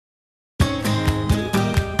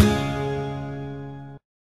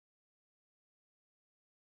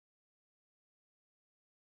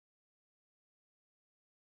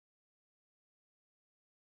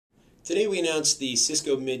Today we announced the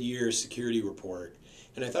Cisco Midyear Security Report,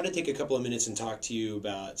 and I thought I'd take a couple of minutes and talk to you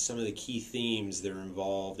about some of the key themes that are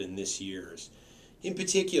involved in this year's. In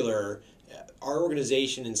particular, our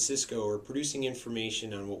organization and Cisco are producing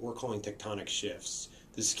information on what we're calling tectonic shifts,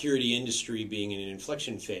 the security industry being in an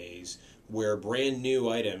inflection phase where brand new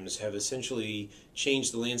items have essentially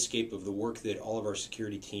changed the landscape of the work that all of our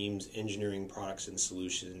security teams, engineering products, and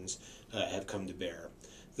solutions have come to bear.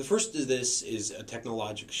 The first of this is a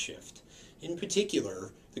technological shift. In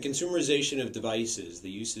particular, the consumerization of devices, the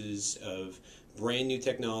uses of brand new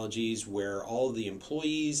technologies where all of the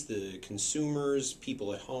employees, the consumers,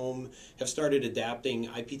 people at home have started adapting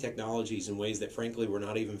IP technologies in ways that frankly were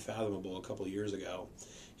not even fathomable a couple of years ago.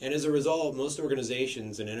 And as a result, most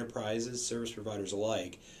organizations and enterprises, service providers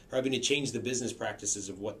alike, are having to change the business practices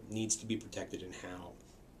of what needs to be protected and how.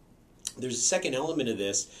 There's a second element of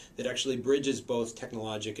this that actually bridges both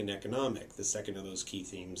technologic and economic, the second of those key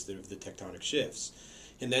themes of the tectonic shifts,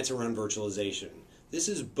 and that's around virtualization. This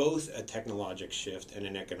is both a technologic shift and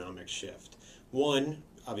an economic shift. One,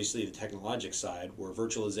 obviously the technologic side, where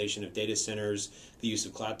virtualization of data centers, the use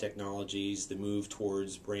of cloud technologies, the move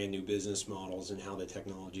towards brand new business models and how the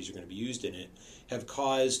technologies are going to be used in it, have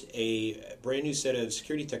caused a brand new set of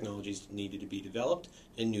security technologies needed to be developed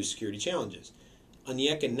and new security challenges. On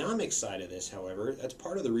the economic side of this, however, that's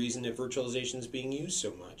part of the reason that virtualization is being used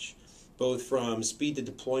so much, both from speed to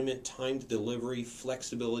deployment, time to delivery,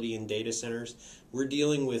 flexibility in data centers. We're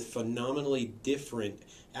dealing with phenomenally different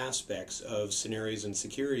aspects of scenarios in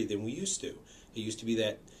security than we used to. It used to be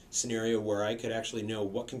that scenario where I could actually know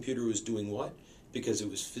what computer was doing what because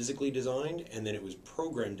it was physically designed and then it was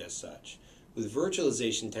programmed as such. With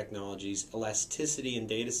virtualization technologies, elasticity in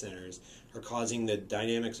data centers are causing the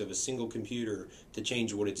dynamics of a single computer to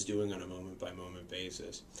change what it's doing on a moment-by-moment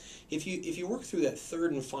basis. If you work through that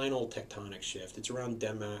third and final tectonic shift, it's around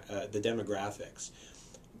the demographics.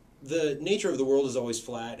 The nature of the world is always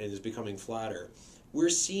flat and is becoming flatter. We're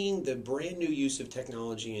seeing the brand new use of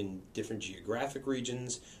technology in different geographic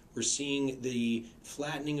regions. We're seeing the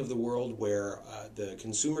flattening of the world where the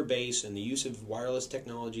consumer base and the use of wireless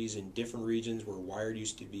technologies in different regions where wired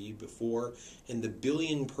used to be before, and the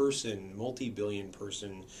billion-person,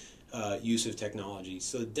 multi-billion-person use of technology.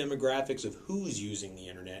 So the demographics of who's using the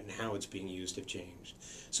internet and how it's being used have changed.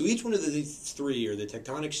 So each one of these three are the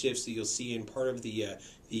tectonic shifts that you'll see in part of the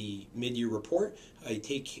mid-year report. I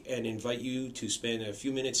take and invite you to spend a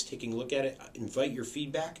few minutes taking a look at it. Invite your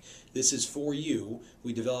feedback. This is for you.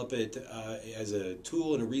 We develop it as a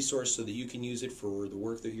tool and a resource so that you can use it for the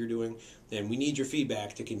work that you're doing. And we need your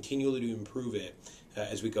feedback to continually to improve it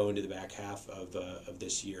as we go into the back half of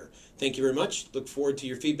this year. Thank you very much. Look forward to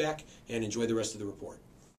your feedback and enjoy the rest of the report.